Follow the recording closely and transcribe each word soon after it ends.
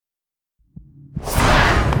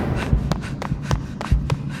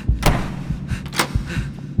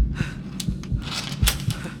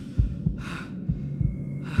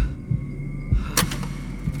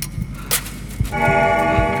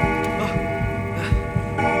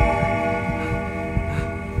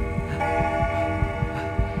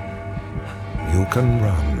can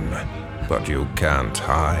run, but you can't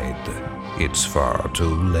hide. It's far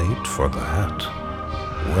too late for that.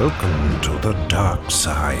 Welcome to the dark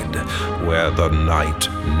side, where the night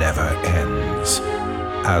never ends.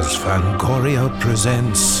 As Fangoria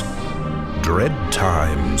presents Dread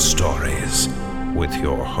Time Stories with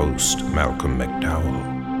your host, Malcolm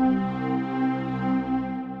McDowell.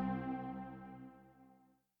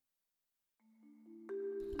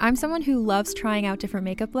 I'm someone who loves trying out different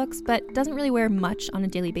makeup looks, but doesn't really wear much on a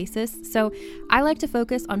daily basis, so I like to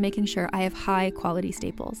focus on making sure I have high quality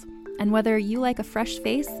staples. And whether you like a fresh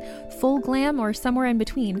face, full glam, or somewhere in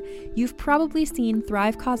between, you've probably seen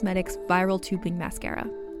Thrive Causemetics Viral Tubing Mascara.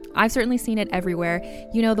 I've certainly seen it everywhere.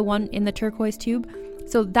 You know, the one in the turquoise tube?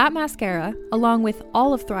 So that mascara, along with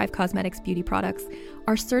all of Thrive Causemetics beauty products,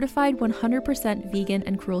 are certified 100% vegan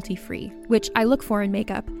and cruelty-free, which I look for in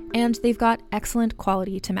makeup, and they've got excellent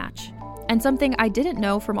quality to match. And something I didn't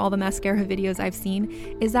know from all the mascara videos I've seen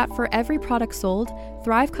is that for every product sold,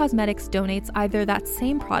 Thrive Causemetics donates either that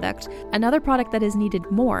same product, another product that is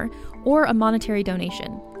needed more, or a monetary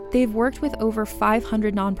donation. They've worked with over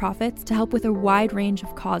 500 nonprofits to help with a wide range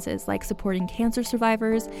of causes like supporting cancer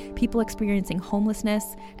survivors, people experiencing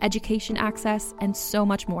homelessness, education access, and so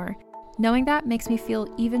much more. Knowing that makes me feel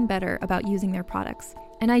even better about using their products.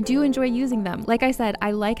 And I do enjoy using them. Like I said,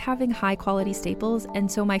 I like having high quality staples,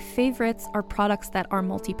 and so my favorites are products that are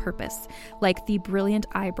multi-purpose, like the Brilliant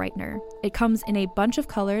Eye Brightener. It comes in a bunch of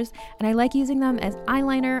colors, and I like using them as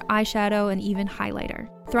eyeliner, eyeshadow, and even highlighter.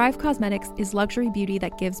 Thrive Causemetics is luxury beauty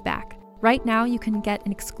that gives back. Right now, you can get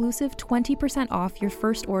an exclusive 20% off your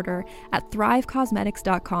first order at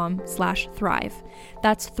thrivecausemetics.com/thrive.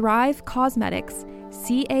 That's Thrive Causemetics,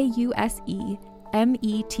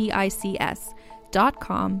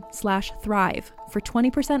 CAUSEMETICS.com/thrive for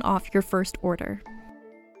 20% off your first order.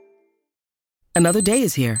 Another day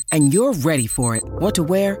is here, and you're ready for it. What to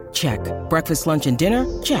wear? Check. Breakfast, lunch, and dinner?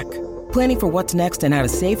 Check. Planning for what's next and how to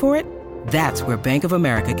save for it? That's where Bank of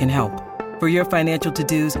America can help. For your financial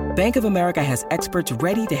to-dos, Bank of America has experts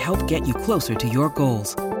ready to help get you closer to your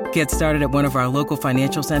goals. Get started at one of our local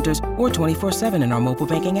financial centers or 24/7 in our mobile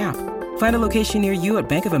banking app. Find a location near you at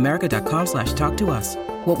bankofamerica.com/talktous.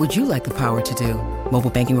 What would you like the power to do? Mobile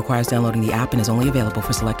banking requires downloading the app and is only available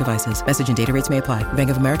for select devices. Message and data rates may apply. Bank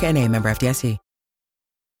of America N.A., member FDIC.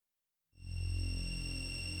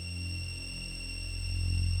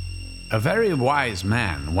 A very wise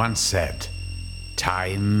man once said,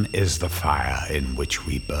 "Time is the fire in which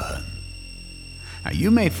we burn." Now,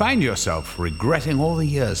 you may find yourself regretting all the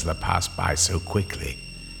years that passed by so quickly,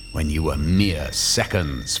 when you were mere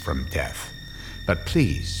seconds from death. But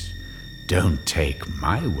please, don't take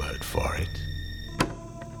my word for it.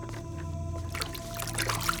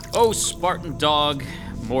 Oh, Spartan dog,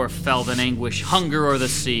 more fell than anguish, hunger or the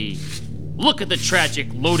sea. Look at the tragic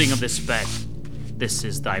loading of this bed. This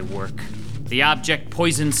is thy work. The object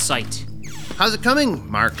poisoned sight. How's it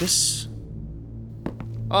coming, Marcus?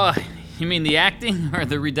 Oh, you mean the acting or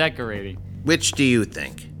the redecorating? Which do you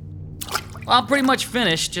think? Well, I'm pretty much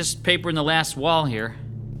finished, just papering the last wall here.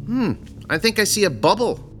 I think I see a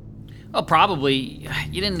bubble. Oh, probably.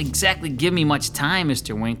 You didn't exactly give me much time,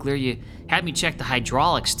 Mr. Winkler. You had me check the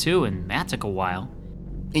hydraulics, too, and that took a while.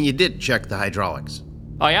 And you did check the hydraulics.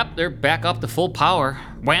 Oh, yep, they're back up to full power.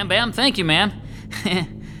 Wham bam, thank you, man.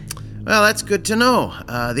 Well, that's good to know.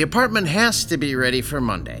 The apartment has to be ready for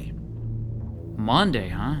Monday. Monday,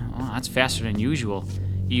 huh? Oh, that's faster than usual.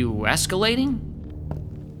 You escalating?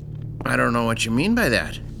 I don't know what you mean by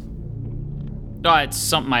that. Oh, it's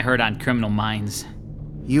something I heard on Criminal Minds.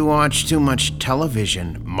 You watch too much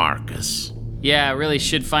television, Marcus. Yeah, I really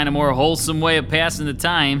should find a more wholesome way of passing the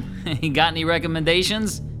time. You got any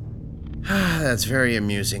recommendations? That's very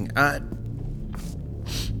amusing.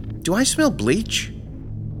 Do I smell bleach?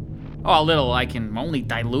 Oh, a little. I can only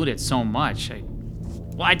dilute it so much.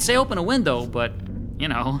 I'd say open a window, but, you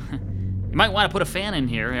know, you might want to put a fan in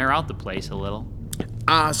here, air out the place a little.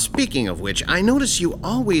 Speaking of which, I notice you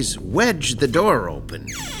always wedge the door open.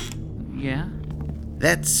 Yeah?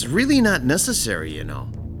 That's really not necessary, you know.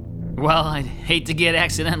 Well, I'd hate to get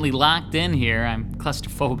accidentally locked in here. I'm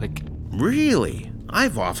claustrophobic. Really?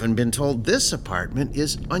 I've often been told this apartment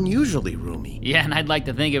is unusually roomy. Yeah, and I'd like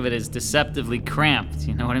to think of it as deceptively cramped,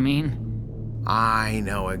 you know what I mean? I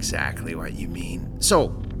know exactly what you mean.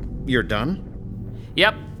 So, you're done?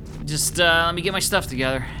 Yep. Just let me get my stuff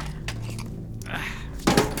together.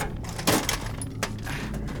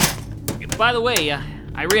 By the way,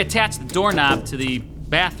 I reattached the doorknob to the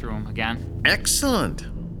bathroom again. Excellent.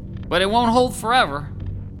 But it won't hold forever.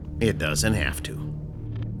 It doesn't have to.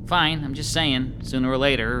 Fine, I'm just saying, sooner or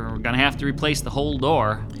later, we're gonna have to replace the whole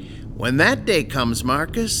door. When that day comes,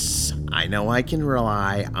 Marcus, I know I can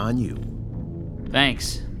rely on you.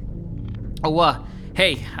 Thanks. Oh,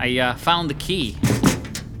 hey, I found the key.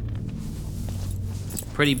 It's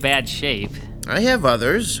pretty bad shape. I have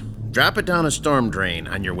others. Drop it down a storm drain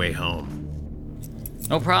on your way home.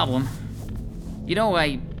 No problem. You know,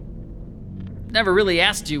 I never really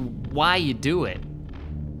asked you why you do it.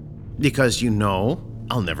 Because you know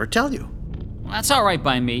I'll never tell you. Well, that's all right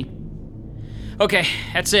by me. Okay,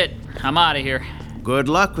 that's it. I'm out of here. Good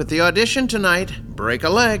luck with the audition tonight. Break a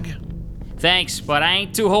leg. Thanks, but I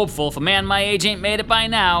ain't too hopeful. If a man my age ain't made it by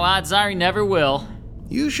now, odds are he never will.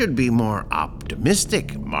 You should be more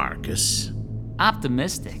optimistic, Marcus.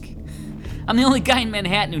 Optimistic? I'm the only guy in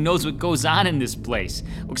Manhattan who knows what goes on in this place.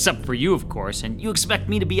 Well, except for you, of course, and you expect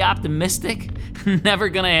me to be optimistic? Never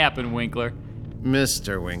gonna happen, Winkler.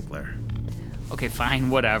 Mr. Winkler. Okay, fine,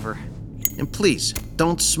 whatever. And please,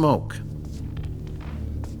 don't smoke.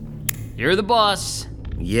 You're the boss.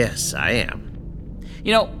 Yes, I am.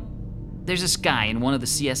 You know, there's this guy in one of the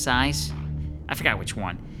CSIs. I forgot which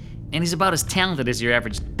one. And he's about as talented as your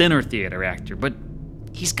average dinner theater actor, but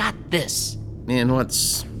he's got this. And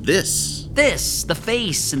what's this? This, the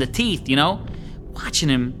face and the teeth, you know? Watching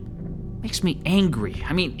him makes me angry.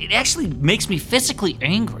 I mean, it actually makes me physically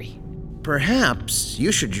angry. Perhaps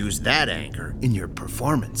you should use that anger in your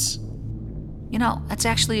performance. You know, that's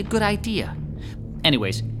actually a good idea.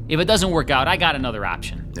 Anyways, if it doesn't work out, I got another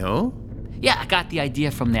option. No? Yeah, I got the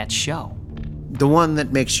idea from that show. The one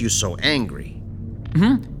that makes you so angry.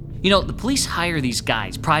 You know, the police hire these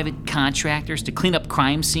guys, private contractors, to clean up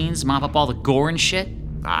crime scenes, mop up all the gore and shit.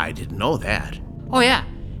 I didn't know that. Oh yeah,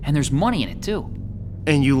 and there's money in it too.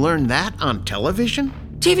 And you learned that on television?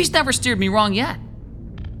 TV's never steered me wrong yet.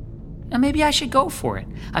 Now maybe I should go for it.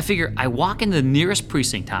 I figure I walk into the nearest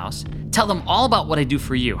precinct house, tell them all about what I do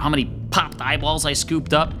for you, how many popped eyeballs I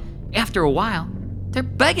scooped up. After a while, they're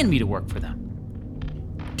begging me to work for them.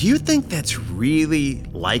 Do you think that's really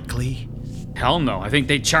likely? Hell no, I think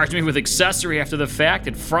they'd charge me with accessory after the fact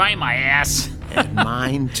and fry my ass. And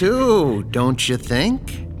mine too, don't you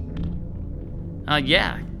think?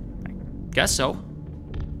 Yeah, I guess so.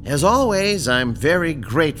 As always, I'm very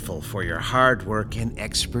grateful for your hard work and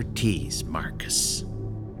expertise, Marcus.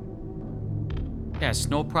 Yes,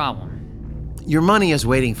 no problem. Your money is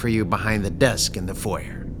waiting for you behind the desk in the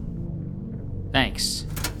foyer. Thanks.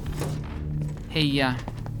 Hey,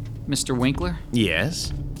 Mr. Winkler?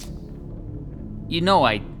 Yes? You know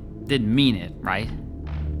I didn't mean it, right?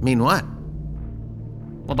 Mean what?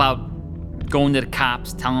 About going to the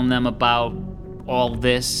cops, telling them about all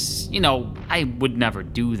this. You know, I would never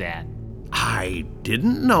do that. I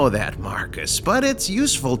didn't know that, Marcus, but it's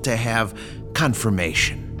useful to have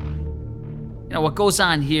confirmation. You know, what goes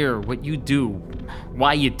on here, what you do,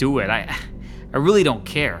 why you do it, I really don't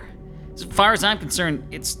care. As far as I'm concerned,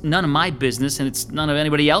 it's none of my business and it's none of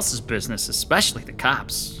anybody else's business, especially the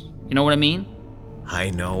cops. You know what I mean?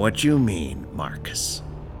 I know what you mean, Marcus.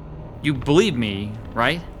 You believe me,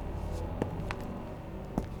 right?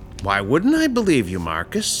 Why wouldn't I believe you,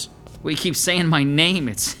 Marcus? Well, you keep saying my name.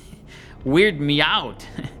 It's weirding me out.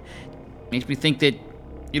 Makes me think that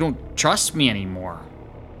you don't trust me anymore.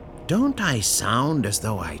 Don't I sound as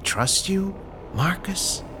though I trust you,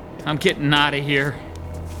 Marcus? I'm getting out of here.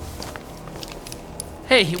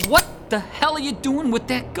 Hey, what the hell are you doing with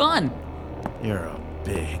that gun? You're a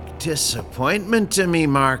big disappointment to me,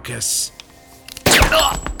 Marcus.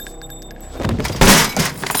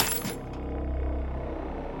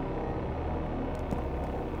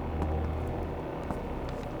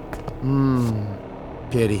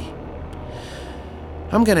 Pity.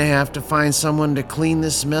 I'm gonna have to find someone to clean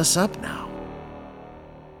this mess up now.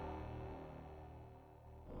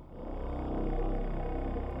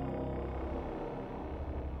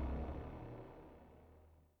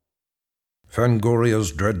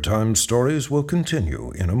 Fangoria's Dread Time stories will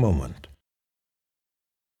continue in a moment.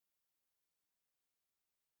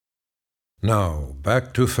 Now,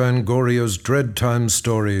 back to Fangoria's Dread Time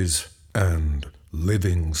stories and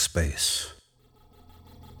Living Space.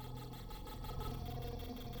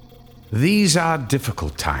 These are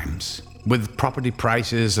difficult times, with property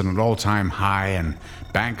prices at an all-time high and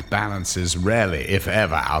bank balances rarely, if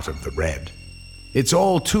ever, out of the red. It's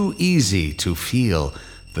all too easy to feel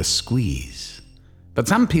the squeeze. But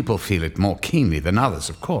some people feel it more keenly than others,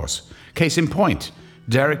 of course. Case in point,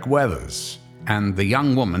 Derek Weathers, and the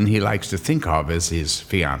young woman he likes to think of as his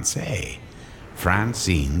fiancée,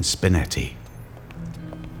 Francine Spinetti.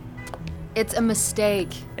 It's a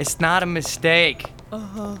mistake. It's not a mistake.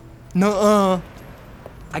 Nuh-uh.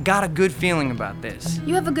 I got a good feeling about this.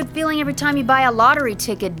 You have a good feeling every time you buy a lottery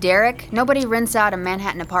ticket, Derek. Nobody rents out a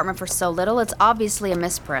Manhattan apartment for so little. It's obviously a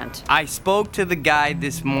misprint. I spoke to the guy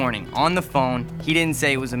this morning on the phone. He didn't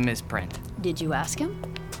say it was a misprint. Did you ask him?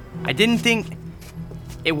 I didn't think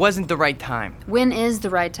it wasn't the right time. When is the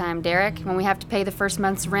right time, Derek? When we have to pay the first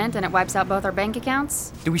month's rent and it wipes out both our bank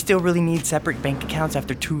accounts? Do we still really need separate bank accounts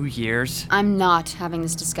after 2 years? I'm not having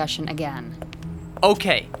this discussion again.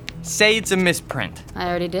 Okay, say it's a misprint. I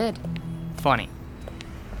already did. Funny.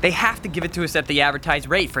 They have to give it to us at the advertised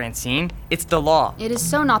rate, Francine. It's the law. It is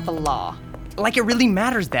so not the law. Like it really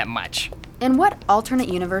matters that much. In what alternate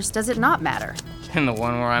universe does it not matter? In the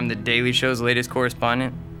one where I'm the Daily Show's latest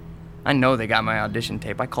correspondent? I know they got my audition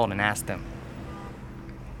tape. I called and asked them.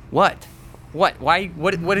 What? What? Why?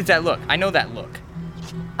 What does that look? I know that look.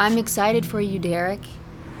 I'm excited for you, Derek.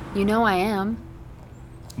 You know I am.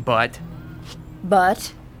 But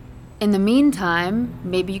But, in the meantime,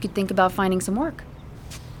 maybe you could think about finding some work.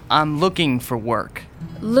 I'm looking for work.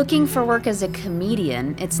 Looking for work as a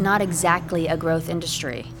comedian, it's not exactly a growth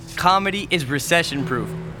industry. Comedy is recession-proof.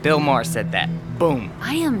 Bill Maher said that. Boom.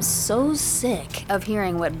 I am so sick of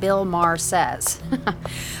hearing what Bill Maher says.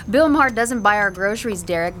 Bill Maher doesn't buy our groceries,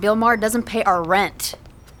 Derek. Bill Maher doesn't pay our rent.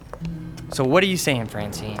 So what are you saying,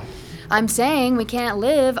 Francine? I'm saying we can't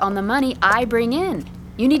live on the money I bring in.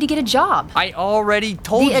 You need to get a job. I already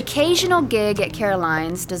told The you. occasional gig at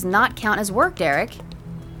Caroline's does not count as work, Derek.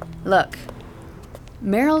 Look,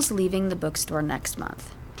 Meryl's leaving the bookstore next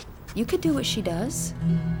month. You could do what she does.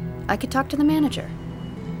 I could talk to the manager.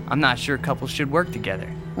 I'm not sure couples should work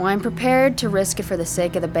together. Well, I'm prepared to risk it for the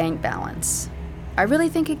sake of the bank balance. I really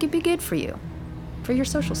think it could be good for you, for your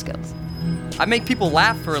social skills. I make people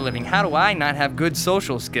laugh for a living. How do I not have good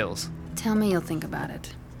social skills? Tell me you'll think about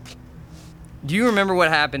it. Do you remember what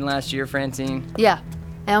happened last year, Francine? Yeah,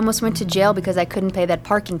 I almost went to jail because I couldn't pay that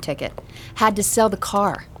parking ticket. Had to sell the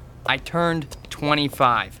car. I turned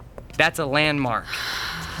 25. That's a landmark.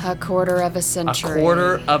 A quarter of a century. A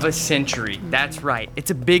quarter of a century. That's right.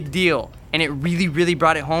 It's a big deal. And it really, really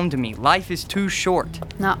brought it home to me. Life is too short.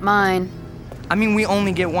 Not mine. I mean, we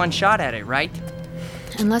only get one shot at it, right?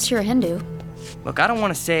 Unless you're a Hindu. Look, I don't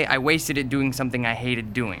want to say I wasted it doing something I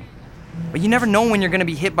hated doing. But you never know when you're going to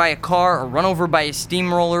be hit by a car or run over by a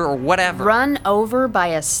steamroller or whatever. Run over by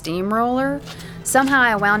a steamroller? Somehow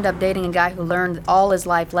I wound up dating a guy who learned all his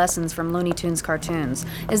life lessons from Looney Tunes cartoons.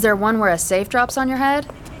 Is there one where a safe drops on your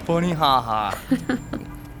head? Funny, haha.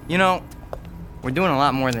 You know, we're doing a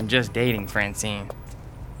lot more than just dating, Francine.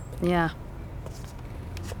 Yeah.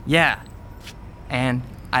 Yeah. And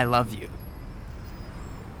I love you.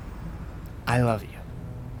 I love you.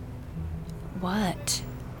 What?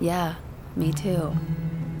 Yeah, me too.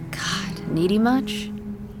 God, needy much?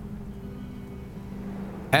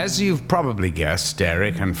 As you've probably guessed,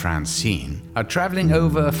 Derek and Francine are traveling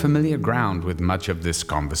over familiar ground with much of this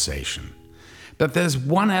conversation. But there's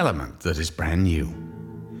one element that is brand new.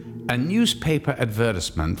 A newspaper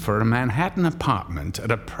advertisement for a Manhattan apartment at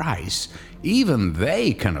a price even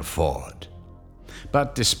they can afford.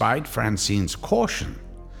 But despite Francine's caution,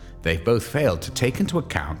 they've both failed to take into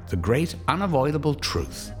account the great unavoidable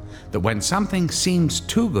truth that when something seems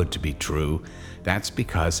too good to be true, that's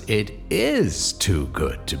because it is too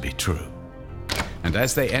good to be true. And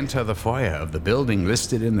as they enter the foyer of the building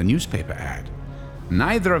listed in the newspaper ad,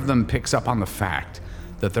 neither of them picks up on the fact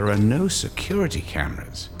that there are no security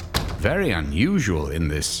cameras. Very unusual in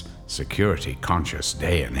this security-conscious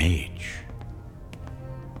day and age.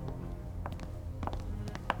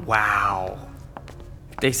 Wow.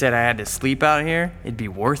 If they said I had to sleep out here, it'd be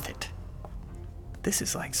worth it. This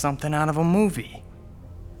is like something out of a movie.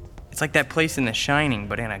 It's like that place in The Shining,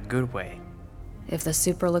 but in a good way. If the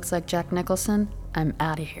super looks like Jack Nicholson, I'm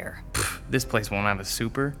out of here. This place won't have a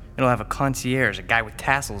super. It'll have a concierge, a guy with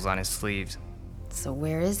tassels on his sleeves. So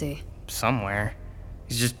where is he? Somewhere.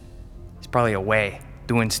 He's probably away,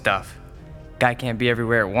 doing stuff. Guy can't be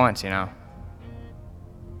everywhere at once, you know.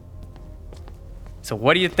 So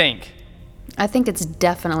what do you think? I think it's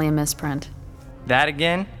definitely a misprint. That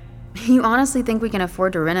again? You honestly think we can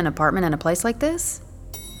afford to rent an apartment in a place like this?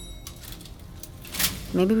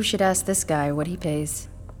 Maybe we should ask this guy what he pays.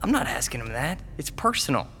 I'm not asking him that. It's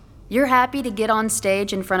personal. You're happy to get on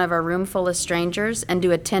stage in front of a room full of strangers and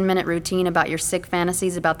do a 10-minute routine about your sick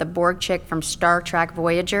fantasies about the Borg chick from Star Trek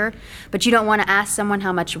Voyager, but you don't want to ask someone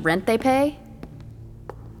how much rent they pay?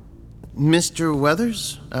 Mr.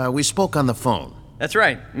 Weathers, we spoke on the phone. That's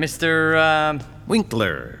right, Mr.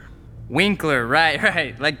 Winkler. Winkler,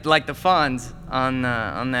 right. Like the Fonz on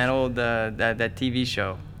that old that TV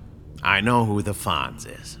show. I know who the Fonz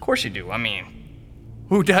is. Of course you do. I mean,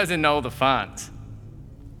 who doesn't know the Fonz?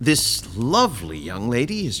 This lovely young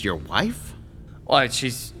lady is your wife? Well,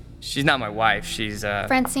 she's not my wife. She's,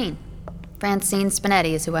 Francine. Francine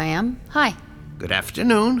Spinetti is who I am. Hi. Good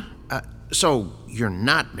afternoon. So, you're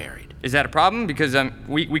not married? Is that a problem? Because,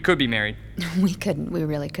 we could be married. We couldn't. We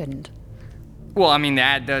really couldn't. Well, I mean, the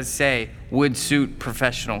ad does say, would suit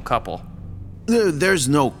professional couple. There's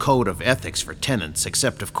no code of ethics for tenants,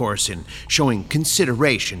 except, of course, in showing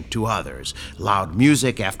consideration to others. Loud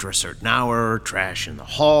music after a certain hour, trash in the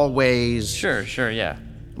hallways. Sure, yeah.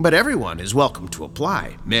 But everyone is welcome to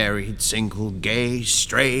apply. Married, single, gay,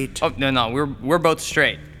 straight. Oh, no, we're both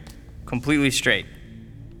straight. Completely straight.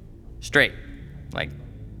 Straight. Like,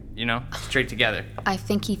 straight together. I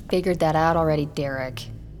think he figured that out already, Derek.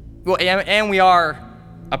 Well, and we are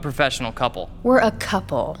a professional couple. We're a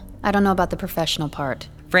couple. I don't know about the professional part.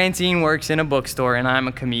 Francine works in a bookstore, and I'm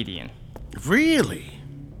a comedian. Really?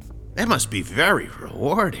 That must be very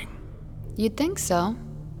rewarding. You'd think so.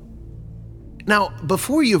 Now,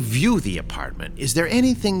 before you view the apartment, is there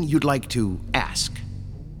anything you'd like to ask?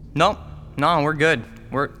 No, we're good.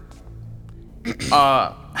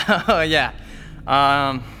 Yeah.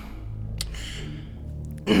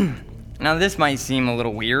 Now this might seem a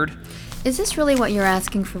little weird. Is this really what you're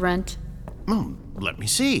asking for rent? Let me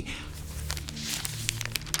see.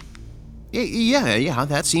 Yeah,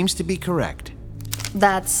 that seems to be correct.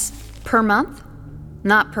 That's per month?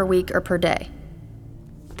 Not per week or per day?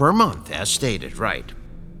 Per month, as stated, right.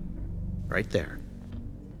 Right there.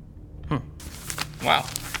 Wow.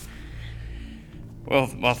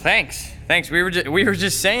 Well, thanks. We were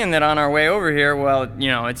just saying that on our way over here. Well,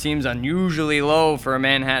 it seems unusually low for a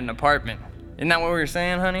Manhattan apartment. Isn't that what we were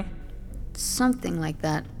saying, honey? Something like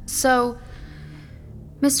that. So,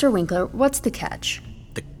 Mr. Winkler, what's the catch?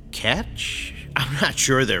 The catch? I'm not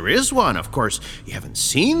sure there is one. Of course, you haven't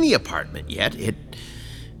seen the apartment yet. It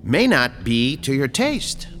may not be to your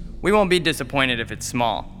taste. We won't be disappointed if it's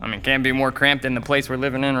small. I mean, can't be more cramped than the place we're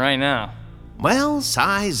living in right now. Well,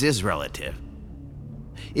 size is relative.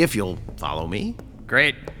 If you'll follow me.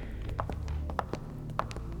 Great.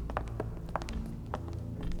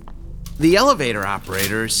 The elevator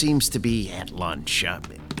operator seems to be at lunch.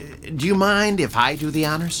 Do you mind if I do the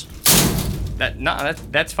honors?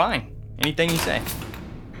 That's fine. Anything you say.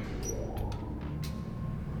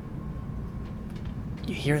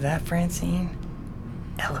 You hear that, Francine?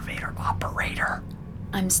 Elevator operator.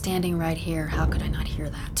 I'm standing right here. How could I not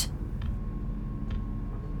hear that?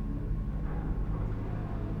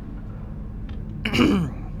 It's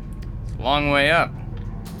a long way up.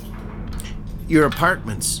 Your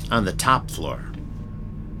apartment's on the top floor.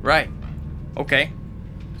 Right. Okay.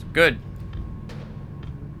 Good.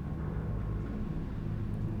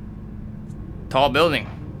 Tall building.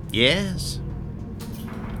 Yes.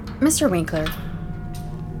 Mr. Winkler,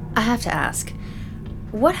 I have to ask,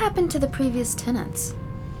 what happened to the previous tenants?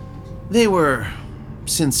 They were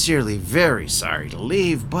sincerely very sorry to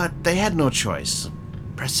leave, but they had no choice.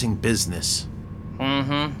 Pressing business.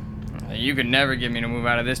 Mm-hmm. You could never get me to move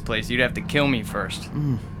out of this place. You'd have to kill me first.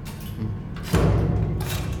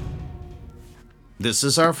 This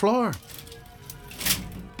is our floor.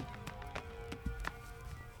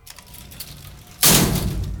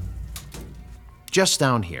 Just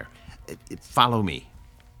down here. Follow me.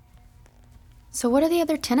 So what are the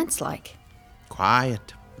other tenants like?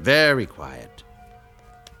 Quiet. Very quiet.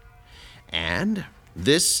 And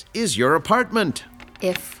this is your apartment.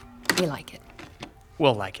 If we like it.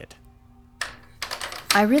 We'll like it.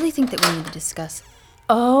 I really think that we need to discuss.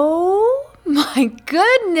 Oh my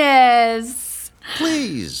goodness!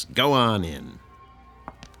 Please, go on in.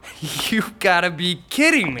 You gotta be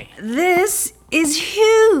kidding me. This is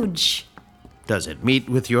huge! Does it meet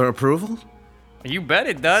with your approval? You bet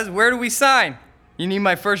it does. Where do we sign? You need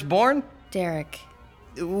my firstborn? Derek.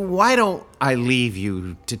 Why don't I leave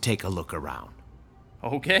you to take a look around?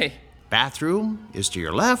 Okay. Bathroom is to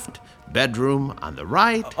your left, bedroom on the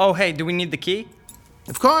right. Oh, hey, do we need the key?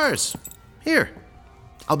 Of course. Here.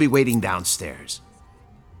 I'll be waiting downstairs.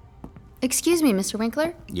 Excuse me, Mr.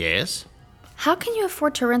 Winkler? Yes? How can you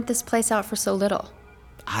afford to rent this place out for so little?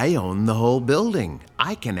 I own the whole building.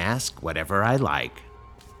 I can ask whatever I like.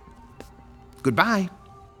 Goodbye.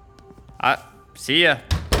 See ya.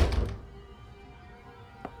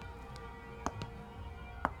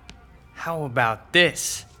 How about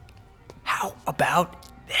this? How about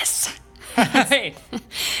this? Hey,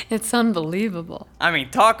 It's unbelievable. I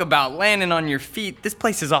mean, talk about landing on your feet. This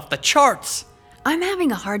place is off the charts. I'm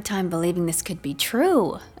having a hard time believing this could be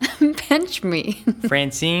true. Pinch me.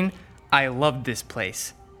 Francine, I love this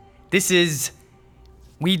place.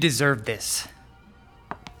 We deserve this.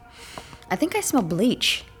 I think I smell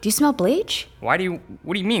bleach. Do you smell bleach? What do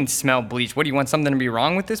you mean smell bleach? What, do you want something to be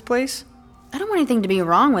wrong with this place? I don't want anything to be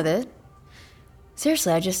wrong with it.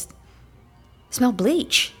 Seriously, I just smell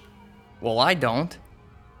bleach. Well, I don't.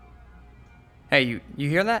 Hey, you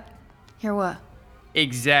hear that? Hear what?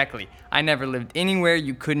 Exactly. I never lived anywhere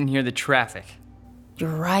you couldn't hear the traffic. You're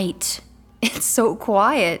right. It's so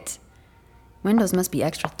quiet. Windows must be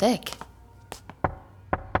extra thick.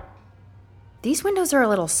 These windows are a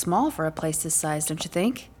little small for a place this size, don't you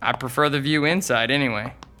think? I prefer the view inside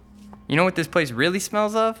anyway. You know what this place really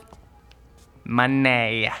smells of?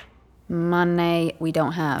 Money. Money we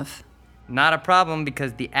don't have. Not a problem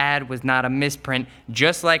because the ad was not a misprint,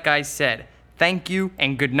 just like I said. Thank you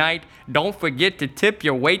and good night. Don't forget to tip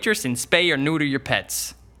your waitress and spay or neuter your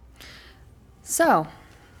pets. So,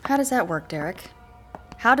 how does that work, Derek?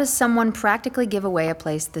 How does someone practically give away a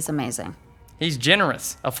place this amazing? He's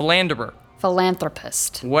generous, a philanderer.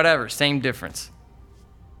 Philanthropist. Whatever, same difference.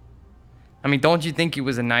 I mean, don't you think he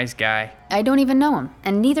was a nice guy? I don't even know him,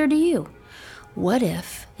 and neither do you. What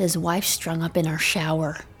if his wife strung up in our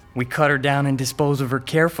shower? We cut her down and dispose of her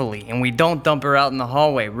carefully, and we don't dump her out in the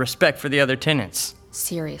hallway. Respect for the other tenants.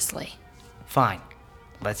 Seriously. Fine.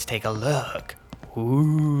 Let's take a look.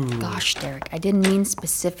 Ooh. Gosh, Derek, I didn't mean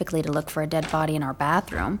specifically to look for a dead body in our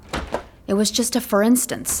bathroom. It was just a for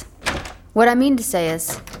instance. What I mean to say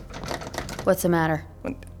is, what's the matter?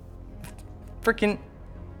 Frickin'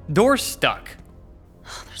 door's stuck.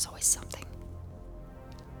 There's always something.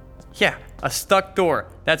 Yeah, a stuck door.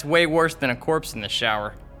 That's way worse than a corpse in the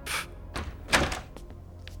shower.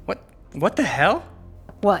 What the hell?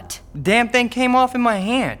 What? Damn thing came off in my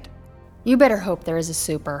hand. You better hope there is a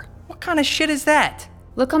super. What kind of shit is that?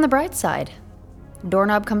 Look on the bright side.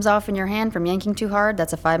 Doorknob comes off in your hand from yanking too hard,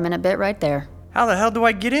 that's a 5-minute bit right there. How the hell do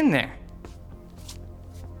I get in there?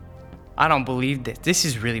 I don't believe this. This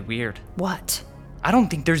is really weird. What? I don't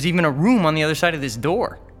think there's even a room on the other side of this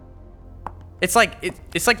door. It's like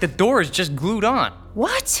the door is just glued on.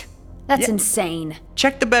 What? That's insane.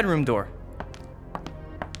 Check the bedroom door.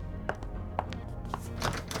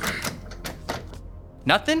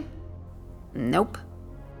 Nothing? Nope.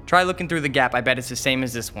 Try looking through the gap. I bet it's the same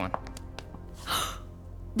as this one.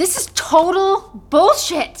 This is total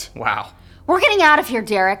bullshit. Wow. We're getting out of here,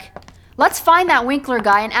 Derek. Let's find that Winkler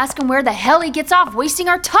guy and ask him where the hell he gets off wasting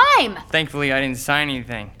our time. Thankfully, I didn't sign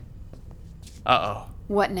anything. Uh-oh.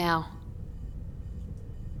 What now?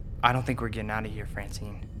 I don't think we're getting out of here,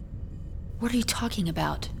 Francine. What are you talking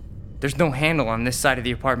about? There's no handle on this side of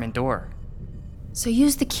the apartment door. So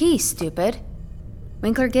use the key, stupid.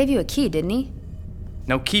 Winkler gave you a key, didn't he?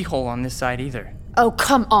 No keyhole on this side either. Oh,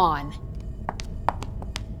 come on.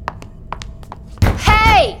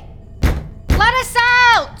 Hey! Let us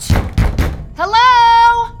out!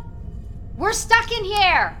 Hello? We're stuck in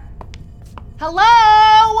here.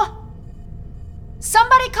 Hello?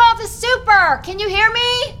 Somebody call the super! Can you hear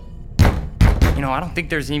me? You know, I don't think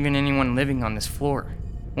there's even anyone living on this floor.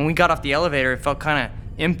 When we got off the elevator, it felt kind of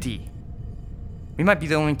empty. We might be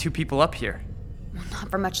the only 2 people up here. Well, not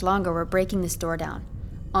for much longer. We're breaking this door down.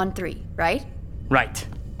 On 3, right? Right.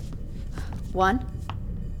 1,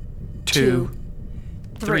 2,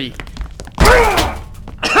 3.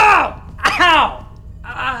 Ow!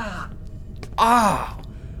 Ow! Oh!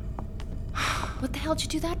 What the hell did you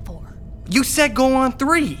do that for? You said go on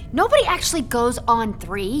 3. Nobody actually goes on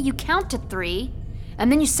 3. You count to 3,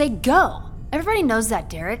 and then you say go. Everybody knows that,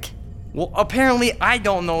 Derek. Well, apparently I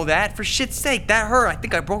don't know that. For shit's sake, that hurt. I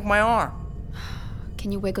think I broke my arm.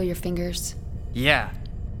 Can you wiggle your fingers? Yeah.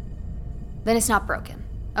 Then it's not broken.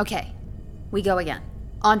 Okay, we go again.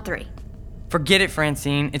 On 3. Forget it,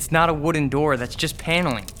 Francine. It's not a wooden door. That's just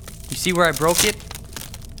paneling. You see where I broke it?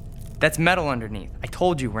 That's metal underneath. I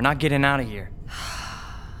told you, we're not getting out of here.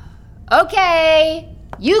 Okay,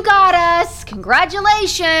 you got us.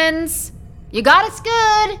 Congratulations. You got us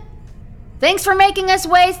good. Thanks for making us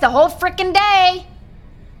waste the whole frickin' day.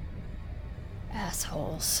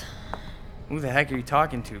 Assholes. Who the heck are you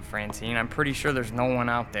talking to, Francine? I'm pretty sure there's no one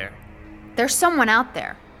out there. There's someone out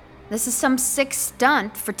there. This is some sick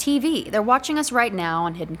stunt for TV. They're watching us right now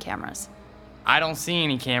on hidden cameras. I don't see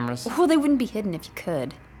any cameras. Well, they wouldn't be hidden if you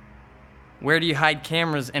could. Where do you hide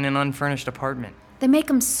cameras in an unfurnished apartment? They make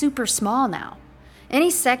them super small now.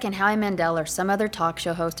 Any second, Howie Mandel or some other talk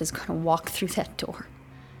show host is going to walk through that door.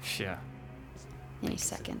 Yeah. Any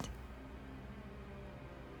second.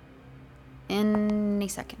 Any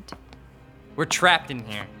second. We're trapped in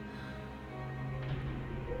here.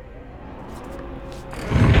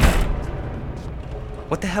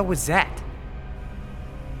 What the hell was that?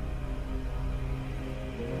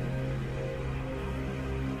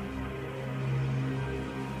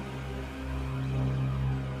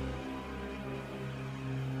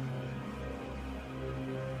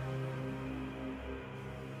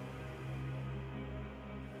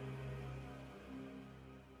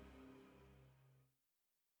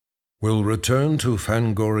 We'll return to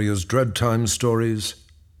Fangoria's Dread Time stories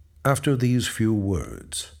after these few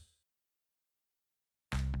words.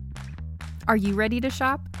 Are you ready to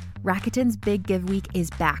shop? Rakuten's Big Give Week is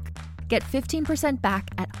back. Get 15% back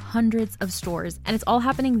at hundreds of stores, and it's all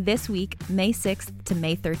happening this week, May 6th to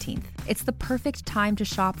May 13th. It's the perfect time to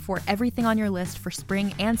shop for everything on your list for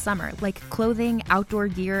spring and summer, like clothing, outdoor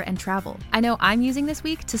gear, and travel. I know I'm using this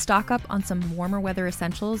week to stock up on some warmer weather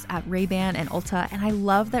essentials at Ray-Ban and Ulta, and I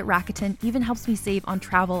love that Rakuten even helps me save on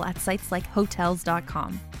travel at sites like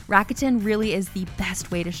Hotels.com. Rakuten really is the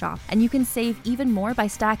best way to shop, and you can save even more by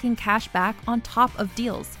stacking cash back on top of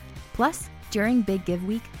deals. Plus, during Big Give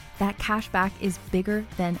Week, that cash back is bigger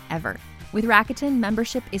than ever. With Rakuten,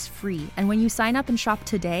 membership is free, and when you sign up and shop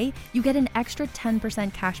today, you get an extra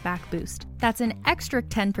 10% cash back boost. That's an extra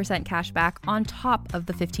 10% cash back on top of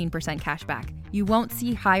the 15% cash back. You won't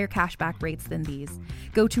see higher cash back rates than these.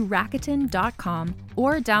 Go to Rakuten.com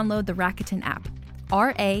or download the Rakuten app.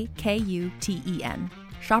 Rakuten.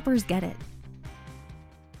 Shoppers get it.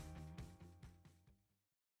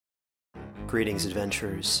 Greetings,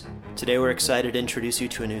 adventurers. Today we're excited to introduce you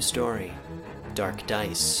to a new story, Dark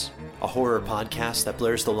Dice, a horror podcast that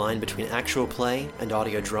blurs the line between actual play and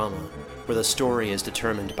audio drama, where the story is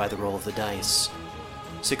determined by the roll of the dice.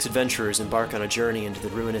 6 adventurers embark on a journey into the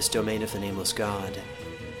ruinous domain of the Nameless God.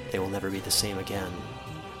 They will never be the same again.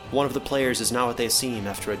 One of the players is not what they seem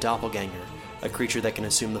after a doppelganger, a creature that can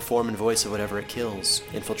assume the form and voice of whatever it kills,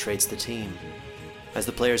 infiltrates the team. As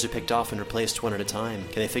the players are picked off and replaced one at a time,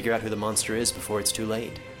 can they figure out who the monster is before it's too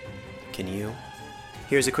late? Can you?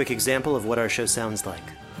 Here's a quick example of what our show sounds like.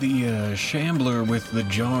 The shambler with the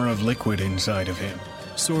jar of liquid inside of him.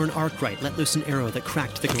 Soren Arkwright let loose an arrow that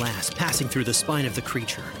cracked the glass, passing through the spine of the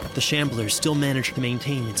creature. The shambler still managed to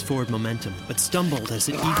maintain its forward momentum, but stumbled as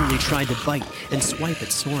it eagerly tried to bite and swipe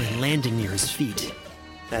at Soren, landing near his feet.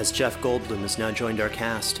 As Jeff Goldblum has now joined our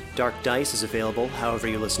cast, Dark Dice is available however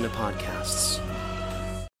you listen to podcasts.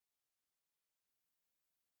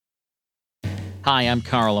 Hi, I'm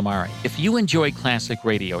Carl Amari. If you enjoy classic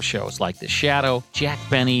radio shows like The Shadow, Jack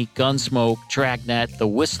Benny, Gunsmoke, Dragnet, The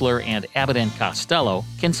Whistler, and Abbott and Costello,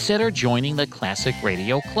 consider joining the Classic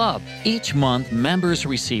Radio Club. Each month, members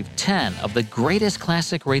receive 10 of the greatest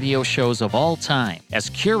classic radio shows of all time. As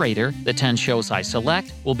curator, the 10 shows I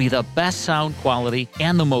select will be the best sound quality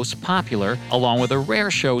and the most popular, along with a rare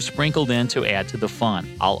show sprinkled in to add to the fun.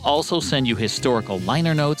 I'll also send you historical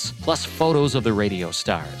liner notes, plus photos of the radio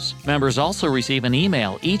stars. Members also receive an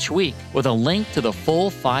email each week with a link to the full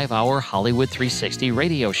 5-hour Hollywood 360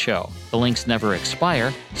 radio show. The links never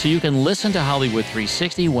expire, so you can listen to Hollywood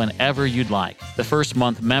 360 whenever you'd like. The first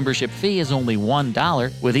month membership fee is only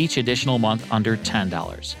 $1, with each additional month under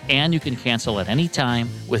 $10. And you can cancel at any time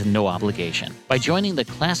with no obligation. By joining the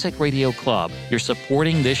Classic Radio Club, you're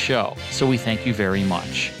supporting this show, so we thank you very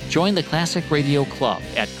much. Join the Classic Radio Club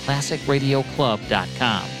at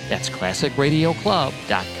ClassicRadioClub.com. That's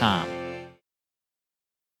ClassicRadioClub.com.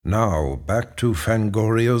 Now, back to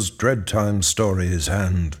Fangoria's Dread Time stories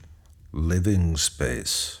and Living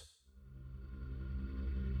Space.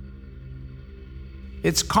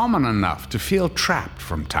 It's common enough to feel trapped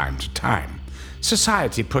from time to time.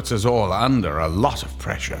 Society puts us all under a lot of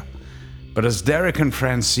pressure. But as Derek and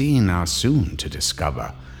Francine are soon to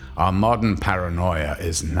discover, our modern paranoia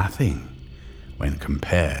is nothing when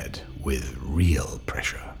compared with real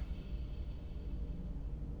pressure.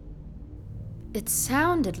 It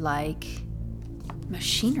sounded like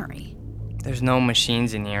machinery. There's no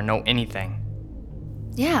machines in here, no anything.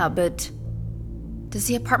 Yeah, but does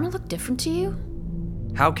the apartment look different to you?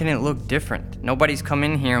 How can it look different? Nobody's come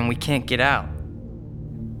in here and we can't get out.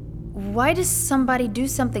 Why does somebody do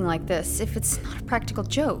something like this if it's not a practical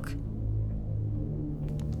joke?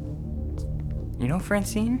 You know,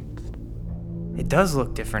 Francine? It does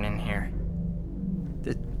look different in here.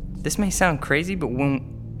 This may sound crazy, but when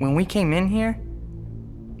we came in here...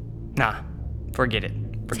 Nah, forget it.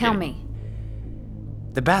 Tell me.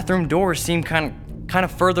 The bathroom doors seemed kind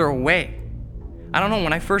of further away. I don't know,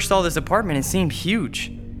 when I first saw this apartment, it seemed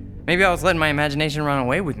huge. Maybe I was letting my imagination run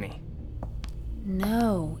away with me.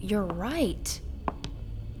 No, you're right.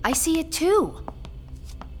 I see it too.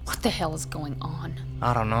 What the hell is going on?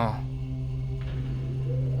 I don't know.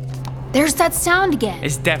 There's that sound again.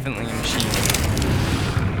 It's definitely a machine.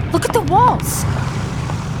 Look at the walls.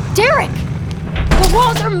 Derek! The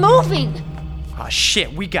walls are moving! Oh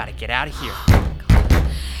shit, we gotta get out of here.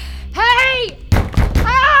 Hey!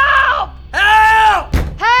 Help! Help!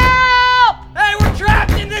 Help! Hey, we're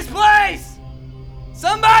trapped in this place!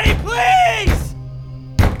 Somebody, please!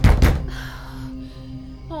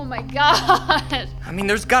 Oh my god. I mean,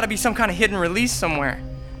 there's gotta be some kind of hidden release somewhere.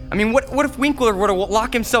 I mean, what if Winkler were to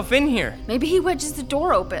lock himself in here? Maybe he wedges the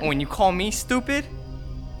door open. When you call me stupid?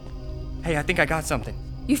 Hey, I think I got something.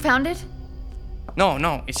 You found it?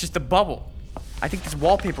 No, it's just a bubble. I think this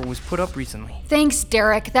wallpaper was put up recently. Thanks,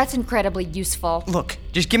 Derek. That's incredibly useful. Look,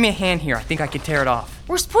 just give me a hand here. I think I can tear it off.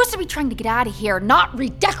 We're supposed to be trying to get out of here, not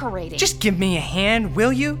redecorating. Just give me a hand,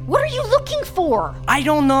 will you? What are you looking for? I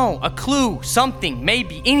don't know. A clue, something,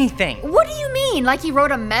 maybe, anything. What do you mean? Like he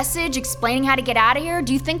wrote a message explaining how to get out of here?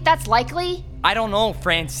 Do you think that's likely? I don't know,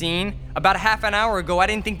 Francine. About a half an hour ago, I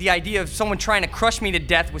didn't think the idea of someone trying to crush me to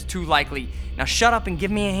death was too likely. Now shut up and give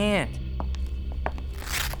me a hand.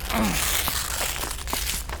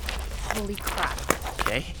 Holy crap.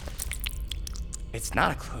 Okay. It's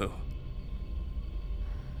not a clue.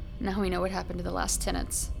 Now we know what happened to the last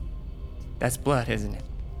tenants. That's blood, isn't it?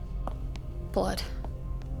 Blood.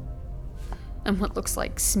 And what looks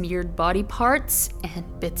like smeared body parts,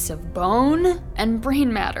 and bits of bone, and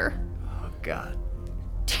brain matter. Oh, God.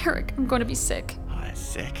 Derek, I'm going to be sick. Oh, that's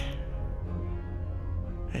sick.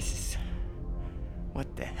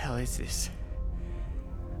 What the hell is this?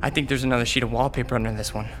 I think there's another sheet of wallpaper under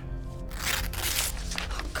this one.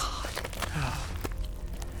 Oh, God. Oh.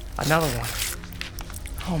 Another one.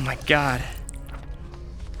 Oh, my God.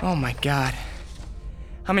 Oh, my God.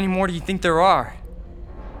 How many more do you think there are?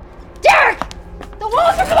 Derek! The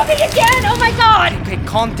walls are moving again! Oh, my God! Okay,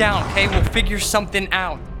 calm down, okay? We'll figure something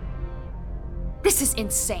out. This is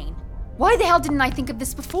insane. Why the hell didn't I think of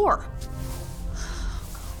this before?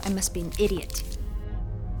 I must be an idiot.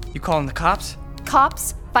 You calling the cops?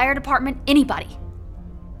 Cops, fire department, anybody.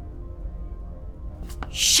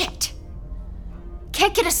 Shit!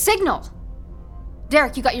 Can't get a signal.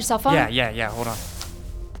 Derek, you got your cell phone? Yeah, hold on.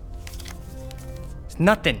 It's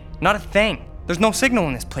nothing, not a thing. There's no signal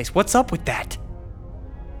in this place. What's up with that?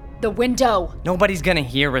 The window. Nobody's gonna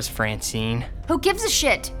hear us, Francine. Who gives a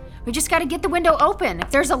shit? We just gotta get the window open.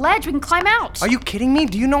 If there's a ledge, we can climb out. Are you kidding me?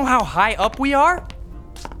 Do you know how high up we are?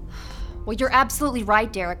 Well, you're absolutely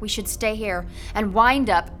right, Derek. We should stay here and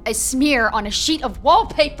wind up a smear on a sheet of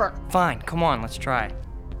wallpaper. Fine, come on, let's try.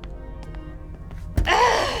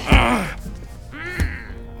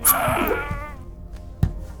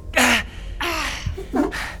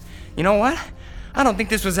 You know what? I don't think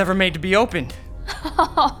this was ever made to be opened.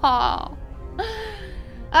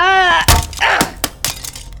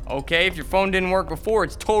 Okay, if your phone didn't work before,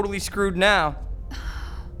 it's totally screwed now.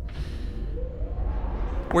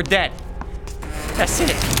 We're dead. That's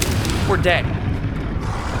it. We're dead.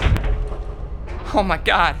 Oh my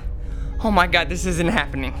God. Oh my God, this isn't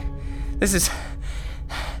happening. This is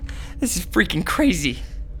freaking crazy.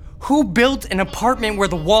 Who built an apartment where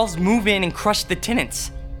the walls move in and crush the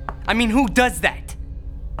tenants? I mean, who does that?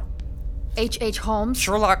 H.H. Holmes?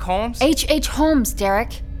 Sherlock Holmes? H.H. Holmes,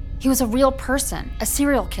 Derek. He was a real person, a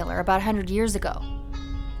serial killer about 100 years ago.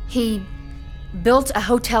 He built a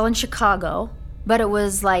hotel in Chicago, but it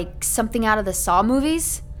was like something out of the Saw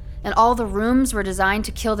movies, and all the rooms were designed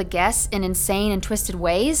to kill the guests in insane and twisted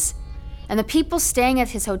ways, and the people staying at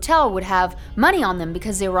his hotel would have money on them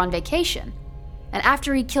because they were on vacation. And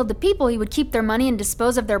after he killed the people, he would keep their money and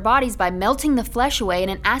dispose of their bodies by melting the flesh away in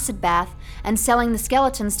an acid bath and selling the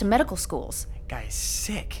skeletons to medical schools. That guy is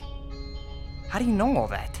sick. How do you know all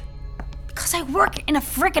that? Because I work in a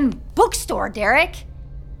frickin' bookstore, Derek.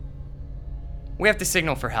 We have to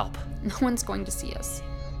signal for help. No one's going to see us.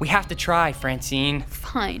 We have to try, Francine.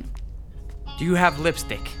 Fine. Do you have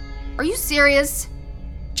lipstick? Are you serious?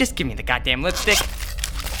 Just give me the goddamn lipstick.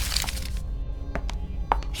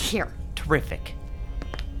 Here. Terrific.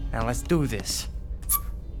 Now let's do this.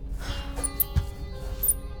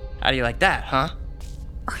 How do you like that, huh?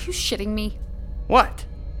 Are you shitting me? What?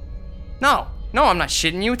 No, I'm not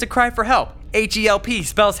shitting you. It's a cry for help. H-E-L-P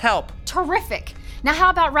spells help. Terrific. Now how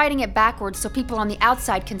about writing it backwards so people on the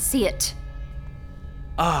outside can see it?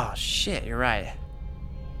 Oh, shit, you're right.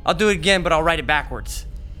 I'll do it again, but I'll write it backwards.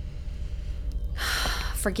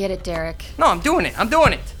 Forget it, Derek. No, I'm doing it.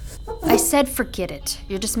 I said forget it.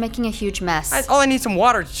 You're just making a huge mess. All I need is some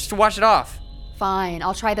water just to wash it off. Fine,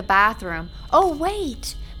 I'll try the bathroom. Oh,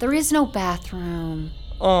 wait. There is no bathroom.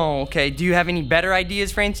 Oh, okay. Do you have any better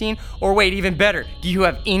ideas, Francine? Or wait, even better, do you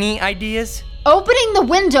have any ideas? Opening the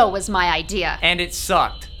window was my idea. And it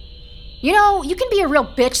sucked. You know, you can be a real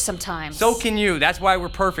bitch sometimes. So can you. That's why we're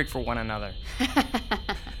perfect for one another.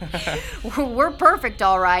 We're perfect,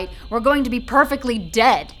 all right. We're going to be perfectly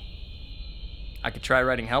dead. I could try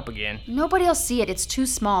writing help again. Nobody'll see it. It's too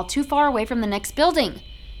small, too far away from the next building.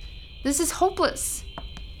 This is hopeless.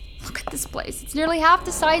 Look at this place. It's nearly half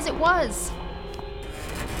the size it was.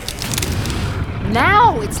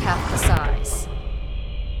 Now it's half the size.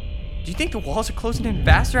 Do you think the walls are closing in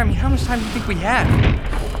faster? I mean, how much time do you think we have?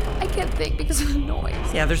 I can't think because of the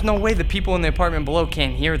noise. Yeah, there's no way the people in the apartment below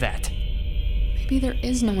can't hear that. Maybe there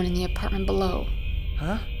is no one in the apartment below.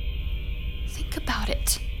 Huh? Think about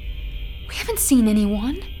it. We haven't seen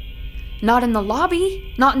anyone. Not in the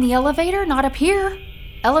lobby, not in the elevator, not up here.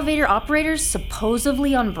 Elevator operators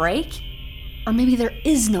supposedly on break? Or maybe there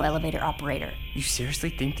is no elevator operator. You seriously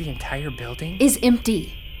think the entire building Is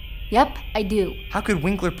empty. Yep, I do. How could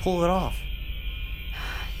Winkler pull it off?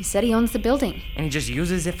 He said he owns the building. And he just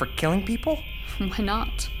uses it for killing people? Why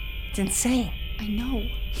not? It's insane. I know.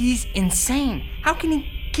 He's insane. How can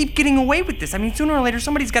he keep getting away with this? I mean, sooner or later,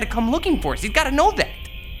 somebody's got to come looking for us. He's got to know that.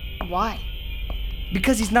 Why?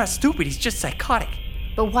 Because he's not stupid. He's just psychotic.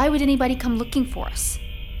 But why would anybody come looking for us?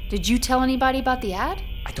 Did you tell anybody about the ad?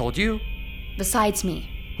 I told you. Besides me.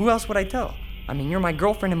 Who else would I tell? I mean, you're my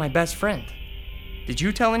girlfriend and my best friend. Did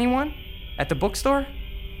you tell anyone? At the bookstore?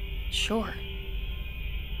 Sure.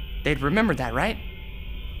 They'd remember that, right?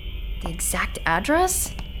 The exact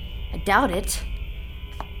address? I doubt it.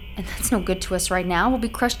 And that's no good to us right now. We'll be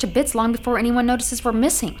crushed to bits long before anyone notices we're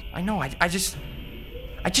missing. I know, I just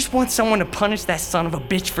want someone to punish that son of a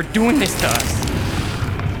bitch for doing this to us.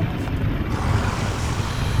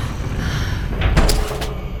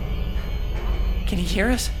 Can he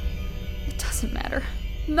hear us? It doesn't matter.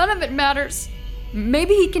 None of it matters.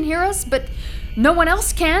 Maybe he can hear us, but no one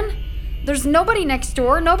else can. There's nobody next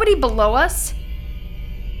door, nobody below us.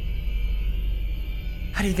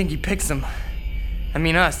 How do you think he picks them? I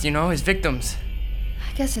mean us, his victims.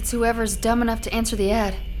 I guess it's whoever's dumb enough to answer the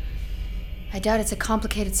ad. I doubt it's a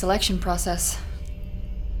complicated selection process.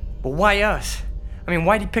 But why us? I mean,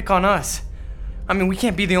 why'd he pick on us? I mean, we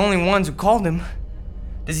can't be the only ones who called him.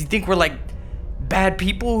 Does he think we're like bad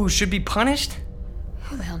people who should be punished?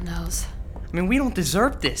 Who the hell knows? I mean, we don't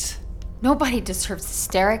deserve this. Nobody deserves this,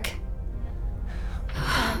 Derek.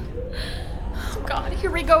 Oh, God,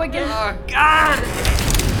 here we go again. Oh, God!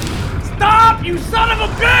 Stop, you son of a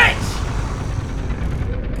bitch!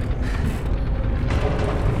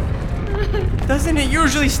 Doesn't it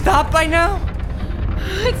usually stop by now?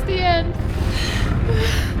 It's the end.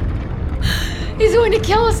 He's going to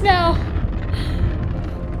kill us now.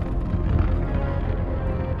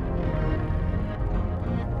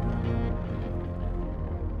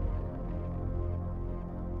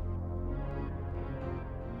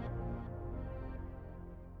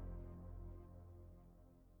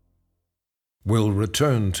 We'll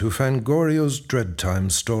return to Fangorio's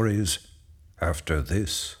Dreadtime stories after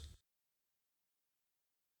this.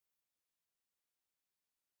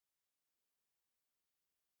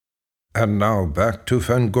 And now back to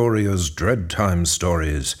Fangoria's Dreadtime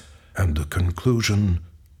stories and the conclusion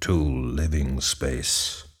to Living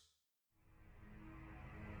Space.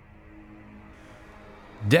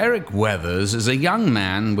 Derek Weathers is a young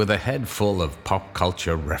man with a head full of pop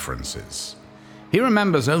culture references. He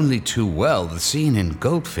remembers only too well the scene in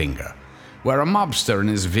Goldfinger, where a mobster and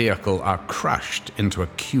his vehicle are crushed into a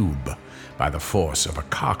cube by the force of a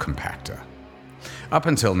car compactor. Up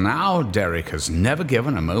until now, Derek has never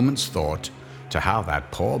given a moment's thought to how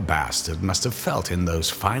that poor bastard must have felt in those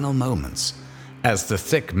final moments, as the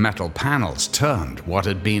thick metal panels turned what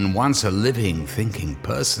had been once a living, thinking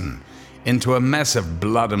person into a mess of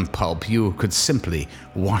blood and pulp you could simply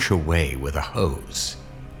wash away with a hose.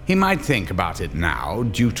 He might think about it now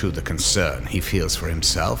due to the concern he feels for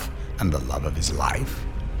himself and the love of his life.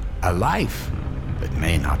 A life that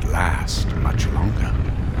may not last much longer.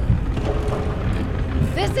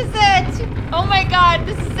 This is it! Oh my God,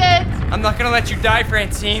 this is it! I'm not gonna let you die,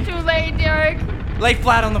 Francine. Too late, Derek. Lay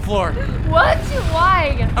flat on the floor. What?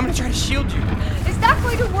 Why? I'm gonna try to shield you. It's not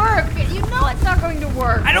going to work. You know it's not going to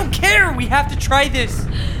work. I don't care. We have to try this.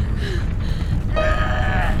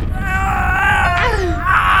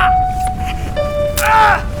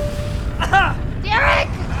 Derek!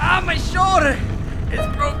 Ah, my shoulder! It's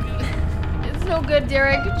broken. It's no good,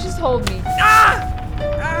 Derek. Just hold me.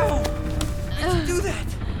 Ow! How'd you do that?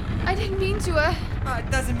 I didn't mean to.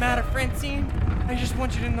 It doesn't matter, Francine. I just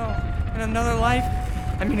want you to know, in another life,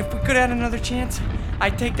 I mean, if we could have another chance,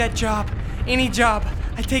 I'd take that job. Any job.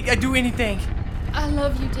 I'd do anything. I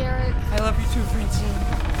love you, Derek. I love you too, Francine.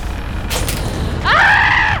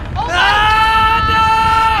 Ah! Oh no!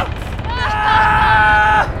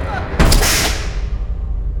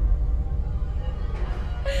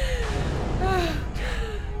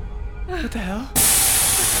 What the hell?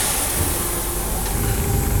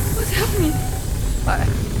 What's happening?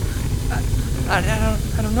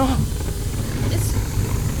 I don't know. It's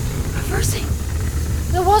reversing.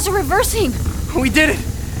 The walls are reversing. We did it!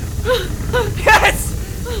 Yes!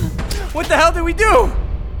 What the hell did we do?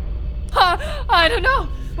 I don't know.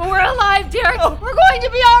 But we're alive, Derek. Oh. We're going to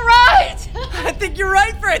be all right. I think you're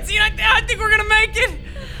right, Francine. I think we're going to make it.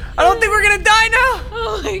 I don't think we're going to die now.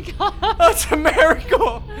 Oh, my God. Oh, it's a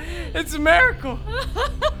miracle. It's a miracle.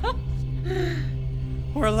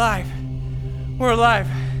 We're alive. We're alive.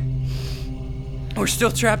 We're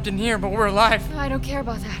still trapped in here, but we're alive. I don't care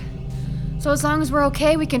about that. So as long as we're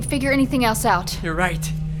okay, we can figure anything else out. You're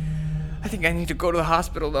right. I think I need to go to the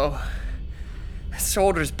hospital, though. My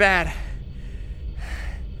shoulder's bad.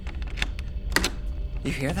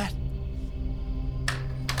 You hear that?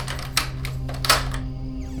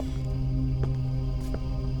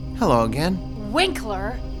 Hello again.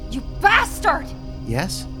 Winkler, you bastard!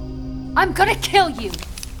 Yes? I'm gonna kill you!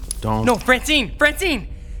 Don't. No, Francine! Francine!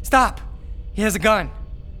 Stop! He has a gun.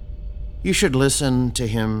 You should listen to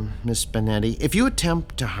him, Miss Benetti. If you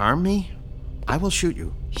attempt to harm me, I will shoot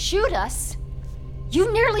you. Shoot us?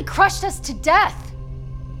 You nearly crushed us to death.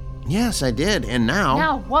 Yes, I did, and now...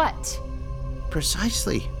 Now what?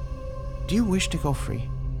 Precisely. Do you wish to go free?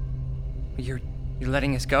 You're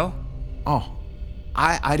letting us go? Oh,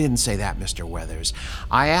 I didn't say that, Mr. Weathers.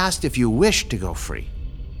 I asked if you wished to go free.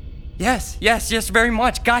 Yes, very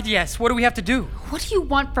much. God, yes. What do we have to do? What do you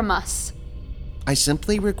want from us? I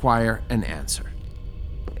simply require an answer.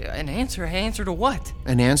 An answer? An answer to what?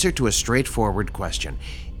 An answer to a straightforward question.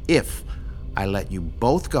 If I let you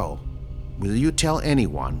both go, will you tell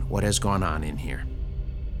anyone what has gone on in here?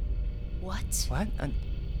 What? What?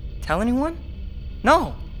 Tell anyone?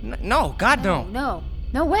 No. No, God, no.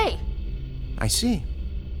 No way. I see.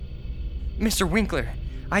 Mr. Winkler,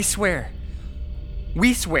 I swear,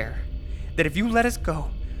 we swear, that if you let us go,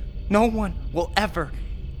 no one will ever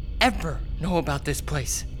know about this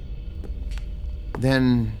place.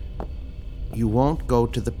 Then you won't go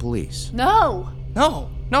to the police? No,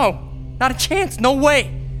 not a chance, no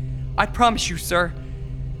way. I promise you, sir,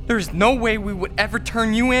 there is no way we would ever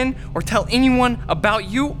turn you in or tell anyone about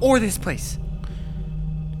you or this place.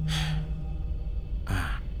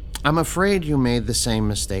 I'm afraid you made the same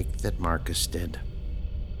mistake that Marcus did.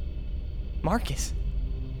 Marcus?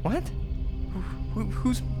 What?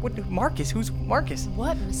 Marcus? Who's Marcus?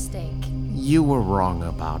 What mistake? You were wrong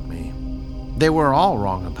about me. They were all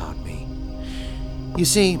wrong about me. You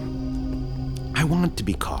see, I want to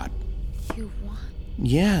be caught. You want?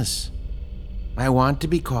 Yes. I want to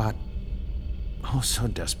be caught. Oh, so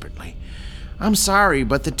desperately. I'm sorry,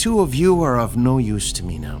 but the two of you are of no use to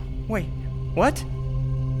me now. Wait, what?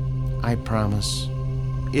 I promise.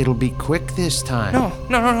 It'll be quick this time.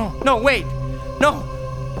 No, wait. No.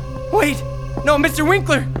 Wait. No, Mr.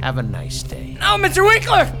 Winkler. Have a nice day. No, Mr.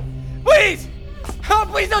 Winkler. Please. Oh,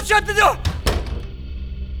 please don't shut the door.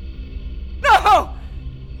 No.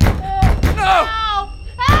 No.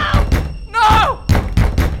 Help! No.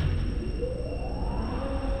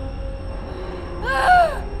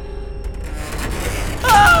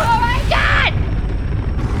 Oh my God!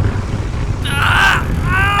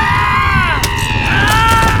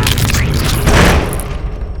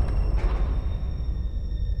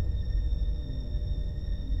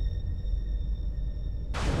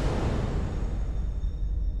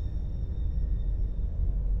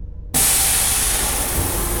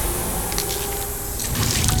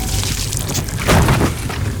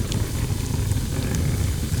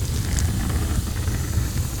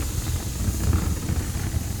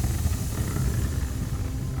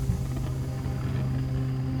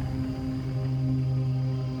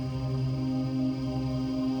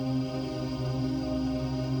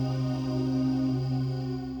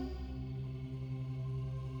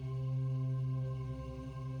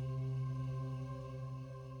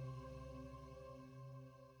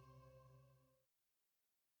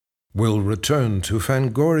 We'll return to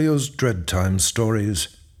Fangorio's Dread Time stories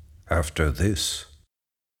after this.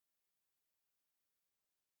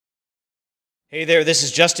 Hey there, this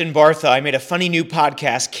is Justin Bartha. I made a funny new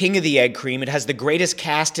podcast, King of the Egg Cream. It has the greatest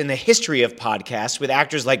cast in the history of podcasts with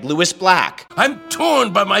actors like Louis Black. I'm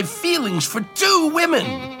torn by my feelings for two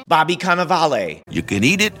women. Bobby Cannavale. You can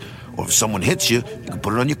eat it, or if someone hits you, you can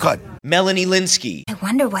put it on your cut. Melanie Linsky. I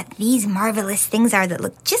wonder what these marvelous things are that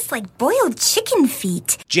look just like boiled chicken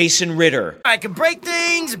feet. Jason Ritter. I can break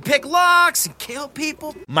things and pick locks and kill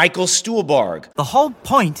people. Michael Stuhlbarg. The whole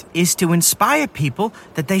point is to inspire people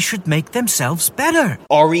that they should make themselves better.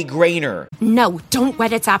 Ari Grainer. No, don't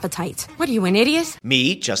whet its appetite. What are you, an idiot?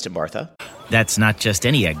 Me, Justin Bartha. That's not just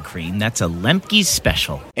any egg cream, that's a Lemke's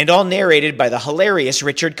special. And all narrated by the hilarious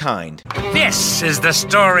Richard Kind. This is the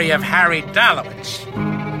story of Harry Dalowitz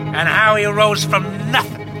and how he rose from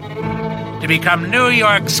nothing to become New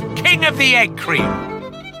York's King of the Egg Cream.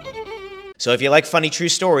 So if you like funny true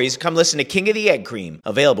stories, come listen to King of the Egg Cream,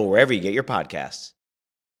 available wherever you get your podcasts.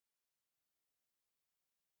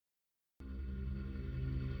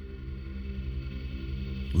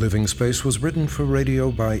 Living Space was written for radio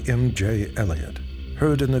by M.J. Elliott.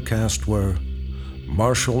 Heard in the cast were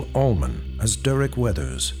Marshall Allman as Derek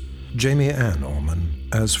Weathers, Jamie Ann Allman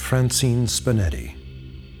as Francine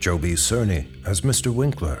Spinetti, Joby Cerny as Mr.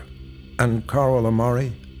 Winkler, and Carl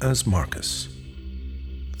Amari as Marcus.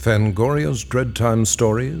 Fangoria's Dreadtime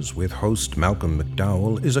Stories with host Malcolm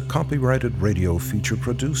McDowell is a copyrighted radio feature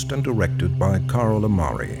produced and directed by Carl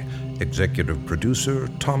Amari. Executive producer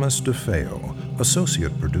Thomas DeFeo.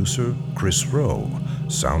 Associate producer Chris Rowe.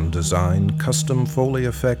 Sound design, custom Foley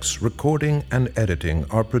effects, recording, and editing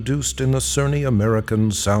are produced in the Cerny American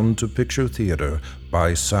Sound to Picture Theater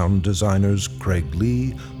by sound designers Craig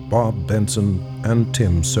Lee, Bob Benson, and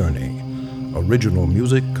Tim Cerny. Original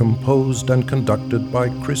music composed and conducted by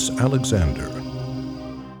Chris Alexander.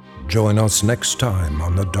 Join us next time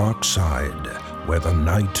on The Dark Side, where the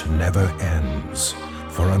night never ends,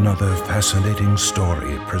 for another fascinating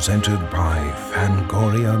story presented by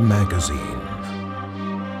Fangoria Magazine.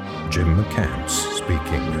 Jim McCants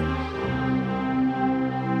speaking.